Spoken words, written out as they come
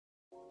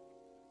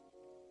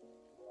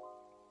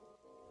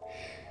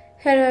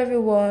Hello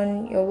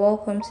everyone, you're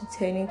welcome to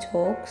Tenny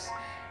Talks,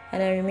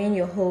 and I remain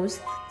your host,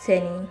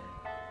 Tenny.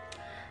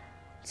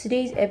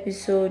 Today's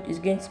episode is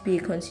going to be a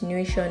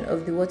continuation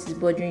of the What is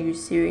Bothering You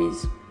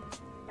series.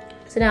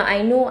 So now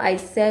I know I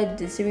said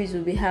the series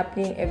will be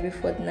happening every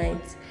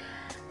fortnight,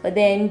 but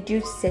then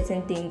due to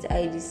certain things,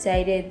 I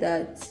decided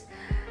that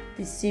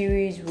the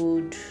series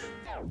would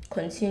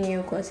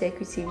continue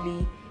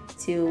consecutively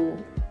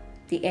till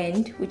the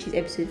end, which is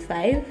episode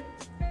 5.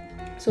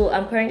 So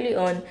I'm currently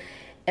on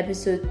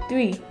episode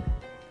 3.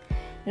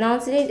 Now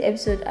today's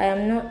episode, I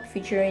am not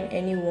featuring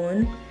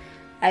anyone.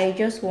 I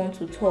just want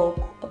to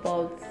talk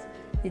about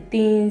the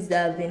things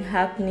that have been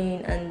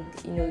happening and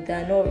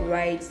that are not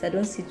right, that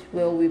don't sit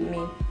well with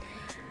me.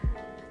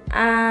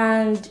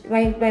 And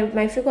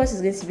my focus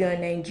is going to be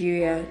on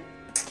Nigeria.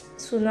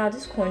 So now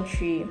this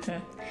country,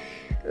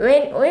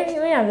 when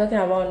I'm talking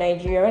about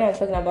Nigeria, when I'm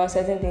talking about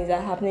certain things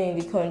that are happening in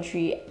the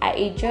country,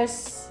 it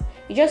just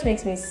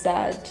makes me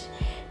sad,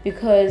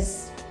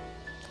 because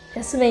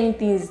there's so many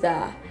things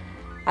that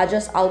are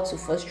just out to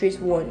frustrate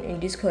one in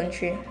this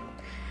country.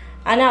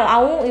 And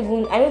I know this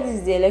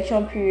is the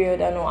election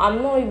period, and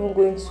I'm not even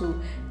going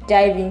to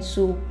dive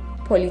into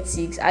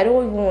politics. I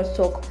don't even want to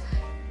talk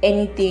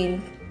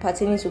anything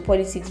pertaining to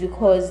politics,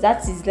 because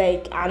that is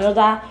like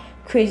another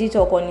crazy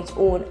talk on its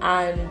own,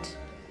 and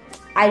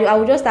I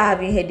will just start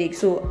having headaches.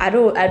 So I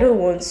don't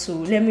want to.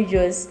 Let me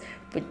just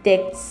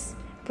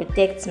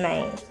protect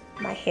my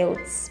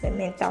health, my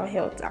mental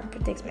health, and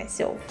protect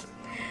myself.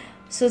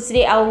 So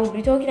today I will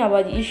be talking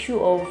about the issue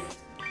of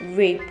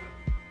rape.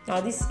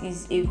 Now this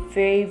is a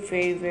very,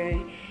 very,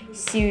 very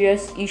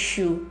serious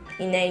issue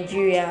in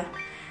Nigeria.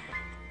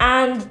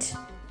 And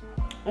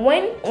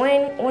when we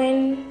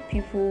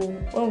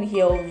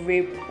hear of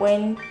rape,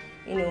 when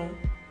we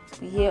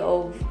hear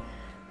of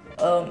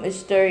a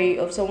story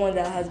of someone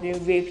that has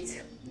been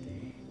raped,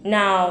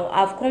 now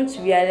I've come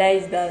to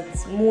realize that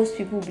most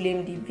people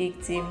blame the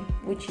victim,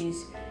 which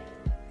is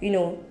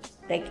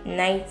like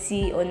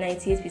 90 or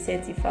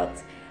 98%. In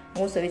fact,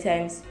 most of the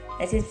times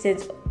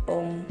 98%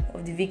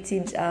 of the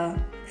victims are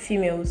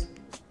females.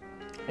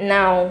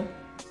 Now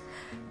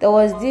there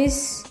was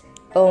this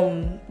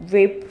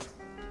rape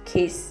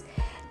case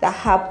that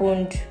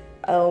happened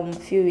a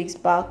few weeks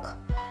back,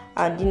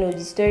 and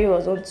the story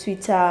was on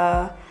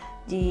Twitter.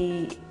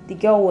 The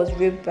girl was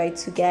raped by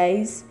 2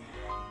 guys,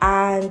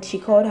 and she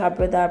called her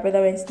brother. Her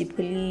brother went to the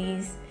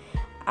police,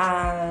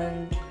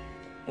 and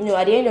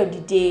at the end of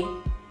the day,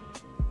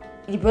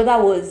 the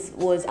brother was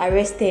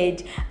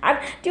arrested, and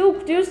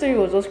the story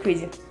was just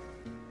crazy.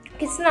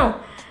 It's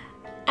now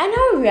I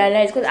now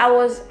realize, because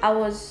I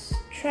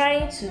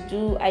tried to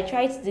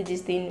do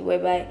this thing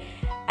whereby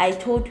I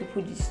told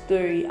people the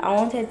story. I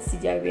wanted to see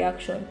their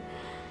reaction,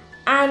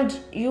 and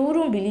you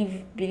wouldn't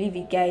believe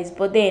it, guys.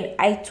 But then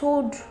I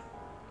told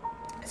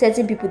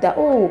certain people that,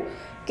 oh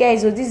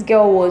guys, so this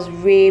girl was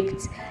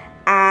raped,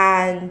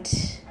 and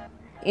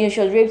she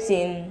was raped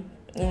in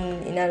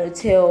an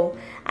hotel.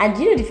 And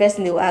the first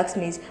thing they will ask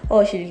me is,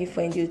 oh, she's looking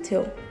for in the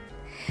hotel.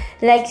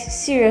 Like,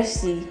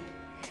 seriously,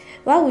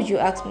 why would you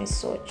ask me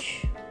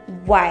such?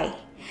 Why?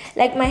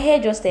 Like, my hair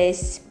just started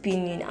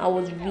spinning. I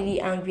was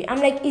really angry. I'm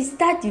like, is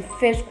that the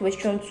first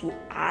question to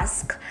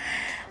ask?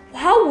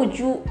 How would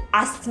you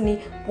ask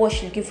me what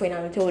she's looking for in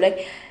an hotel?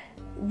 Like,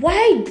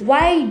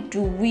 why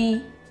do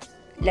we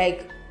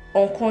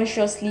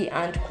unconsciously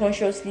and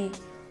consciously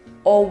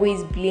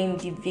always blame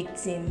the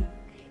victim?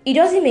 It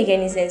doesn't make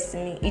any sense to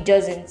me. It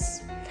doesn't.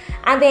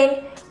 And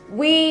then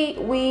we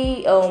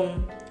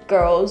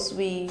girls,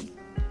 we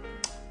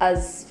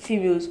as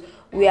females,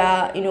 we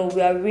are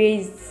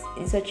raised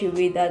in such a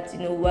way that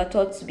we are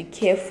taught to be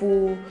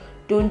careful.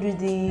 Don't do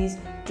this,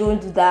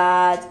 don't do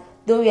that,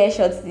 don't wear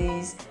shorts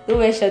this, don't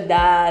wear short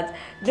that.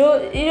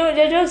 Don't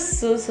there are just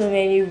so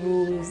many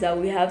rules that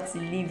we have to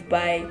live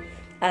by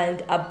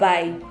and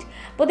abide.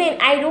 But then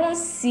I don't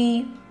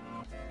see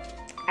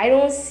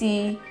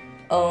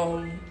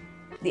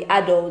the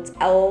adults,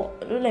 or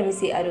don't let me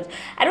say adults.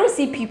 I don't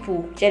see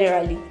people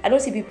generally. I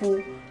don't see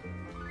people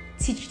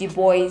teach the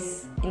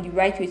boys in the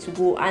right way to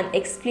go and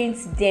explain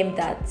to them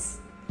that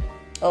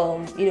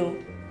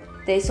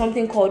there's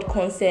something called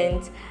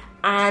consent,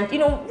 and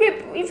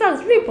rape. In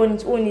fact, rape on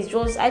its own is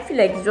just, I feel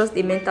like it's just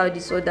a mental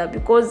disorder,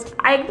 because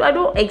I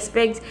don't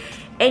expect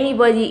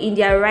anybody in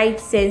their right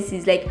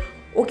senses, like,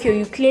 okay,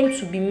 you claim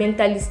to be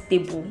mentally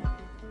stable,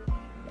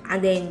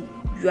 and then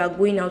you are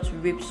going out to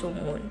rape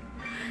someone.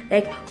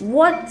 Like,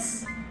 what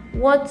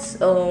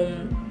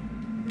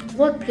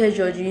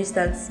pleasure do you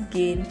stand to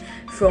gain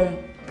from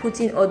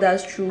putting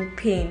others through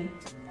pain?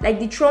 Like,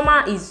 the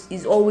trauma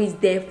is always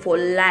there for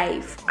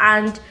life,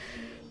 and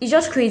it's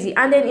just crazy.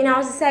 And then in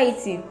our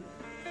society,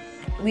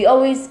 we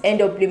always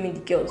end up blaming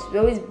the girls. We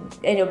always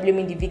end up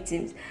blaming the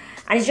victims,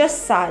 and it's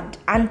just sad.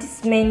 And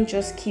these men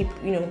just keep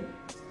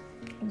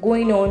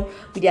going on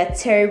with their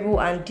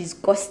terrible and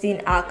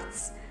disgusting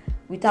acts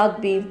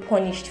without being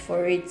punished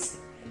for it.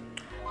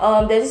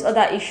 there's this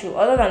other issue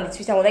other than the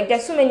Twitter one. Like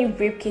there's so many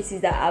rape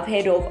cases that I've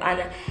heard of,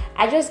 and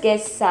I just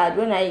get sad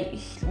when I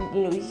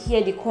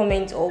hear the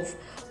comments of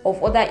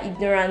other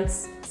ignorant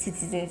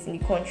citizens in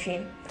the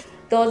country.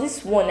 There was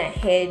this one I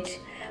heard.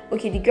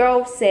 Okay, the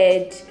girl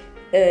said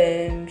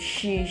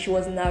she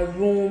was in her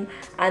room,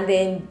 and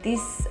then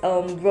these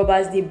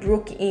robbers, they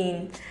broke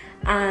in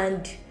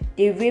and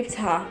they raped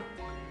her.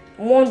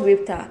 One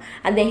raped her,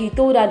 and then he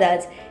told her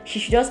that she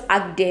should just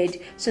act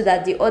dead so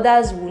that the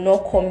others will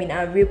not come in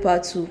and rape her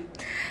too.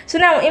 So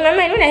now in my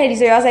mind, when I heard this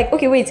story, I was like,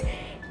 okay, wait.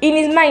 In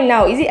his mind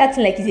now, is he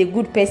acting like he's a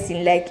good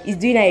person, like he's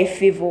doing her a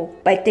favor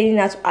by telling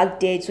her to act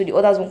dead so the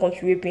others won't come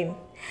to rape him?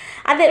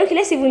 And then, okay,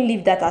 let's even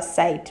leave that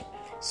aside.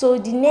 So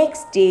the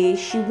next day,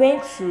 she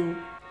went to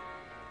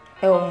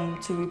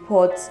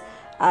report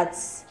at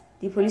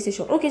the police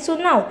station. Okay, so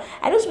now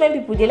I know so many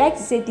people, they like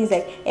to say things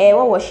like,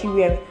 what was she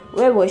wearing?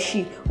 Where was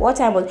she? What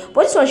time was?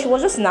 But this one, she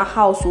was just in her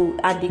house,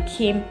 and they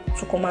came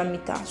to come and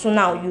meet her. So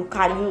now you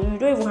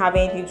don't even have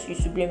anything to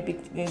use to blame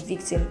the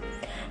victim.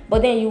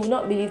 But then you will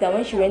not believe that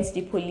when she went to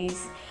the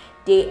police,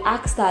 they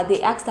asked her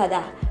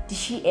that did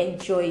she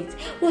enjoy it?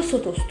 What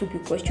sort of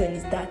stupid question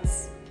is that?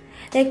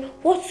 Like,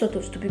 what sort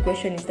of stupid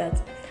question is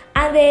that?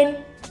 And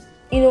then,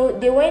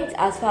 they went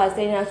as far as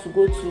telling her to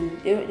go to,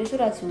 they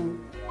told her to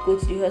go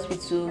to the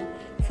hospital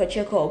for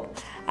checkup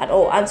and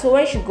all. And so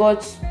when she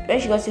got to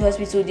the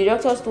hospital, the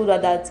doctors told her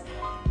that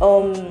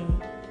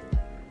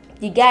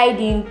the guy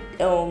didn't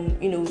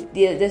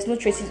there's no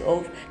traces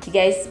of the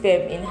guy's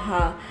sperm in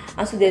her,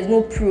 and so there's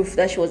no proof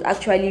that she was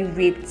actually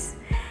raped.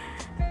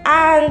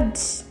 And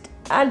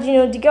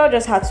the girl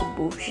just had to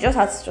go. She just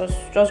had to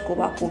just go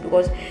back home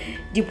because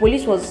the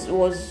police was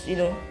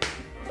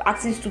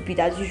acting stupid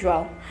as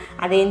usual.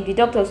 And then the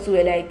doctors too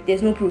were like,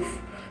 there's no proof.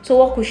 So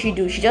what could she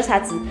do? She just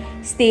had to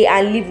stay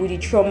and live with the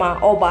trauma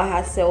all by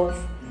herself.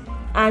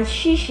 And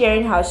she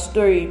sharing her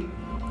story,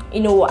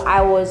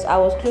 I was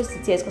close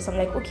to tears because I'm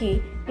like,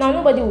 okay, now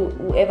nobody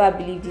will ever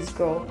believe this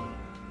girl.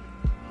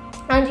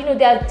 And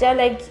there are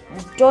like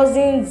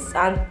dozens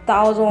and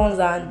thousands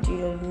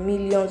and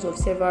millions of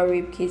several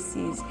rape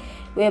cases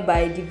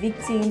whereby the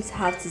victims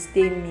have to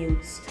stay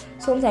mute.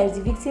 Sometimes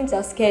the victims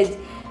are scared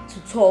to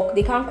talk.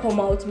 They can't come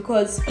out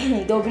because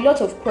there will be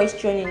lots of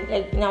questioning.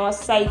 Like in our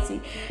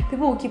society,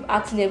 people will keep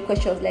asking them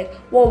questions like,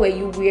 what were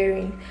you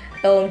wearing?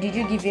 Did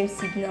you give him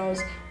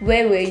signals?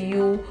 Where were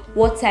you?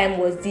 What time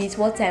was this?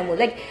 What time was,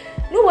 like,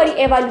 nobody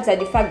ever looks at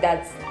the fact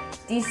that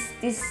these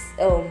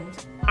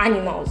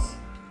animals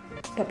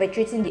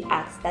perpetrating the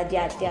acts, that they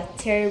are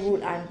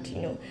terrible and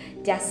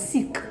they are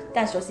sick.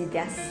 That's just it, they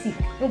are sick.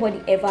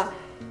 Nobody ever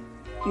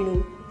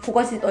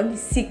focuses on the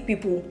sick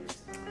people.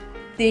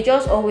 They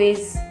just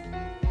always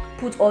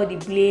put all the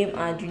blame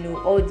and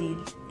all the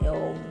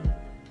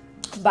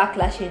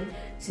backlashing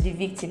to the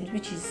victims,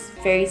 which is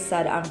very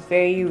sad and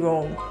very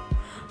wrong.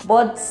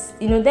 But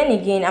then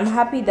again, I'm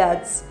happy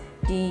that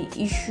the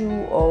issue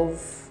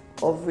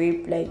of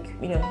rape,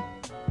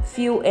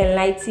 feel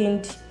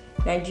enlightened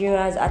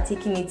Nigerians are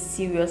taking it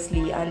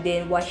seriously, and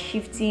then we're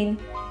shifting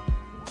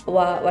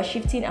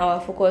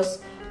our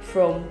focus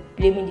from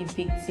blaming the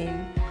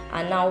victim,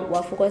 and now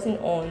we're focusing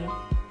on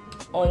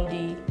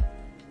the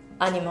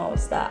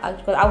animals that are,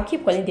 because I will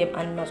keep calling them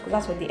animals because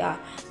that's what they are,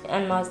 the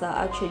animals that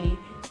are actually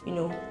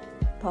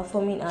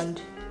performing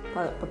and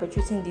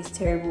perpetrating these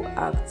terrible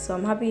acts. So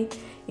I'm happy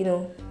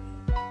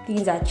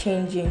things are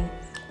changing,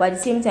 but at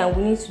the same time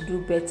we need to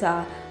do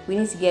better. We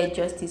need to get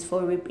justice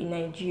for rape in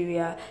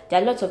Nigeria.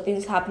 There are lots of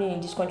things happening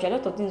in this country, a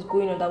lot of things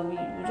going on that we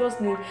just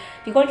need.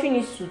 The country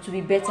needs to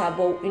be better,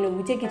 but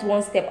we take it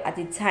one step at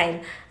a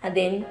time. And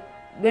then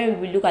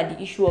when we look at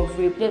the issue of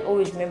rape, let's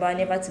always remember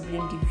never to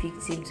blame the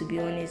victim. To be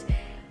honest,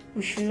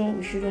 we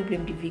shouldn't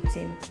blame the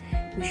victim.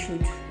 We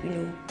should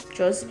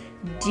just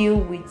deal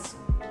with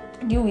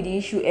the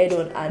issue head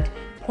on and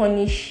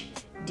punish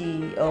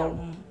the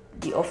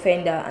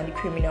offender and the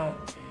criminal.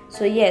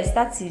 So yes,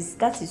 that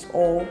is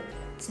all.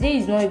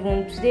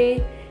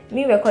 Today,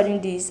 me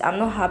recording this, I'm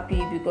not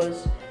happy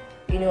because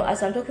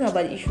as I'm talking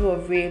about the issue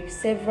of rape,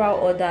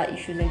 several other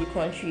issues in the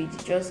country,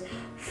 it's just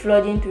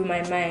flooding through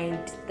my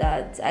mind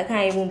that I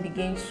can't even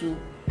begin to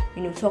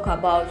talk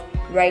about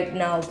right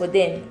now. But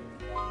then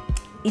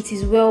it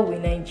is well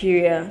with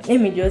Nigeria. Let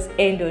me just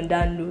end on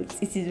that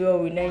note. It is well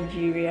with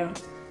Nigeria.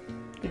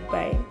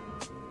 Goodbye.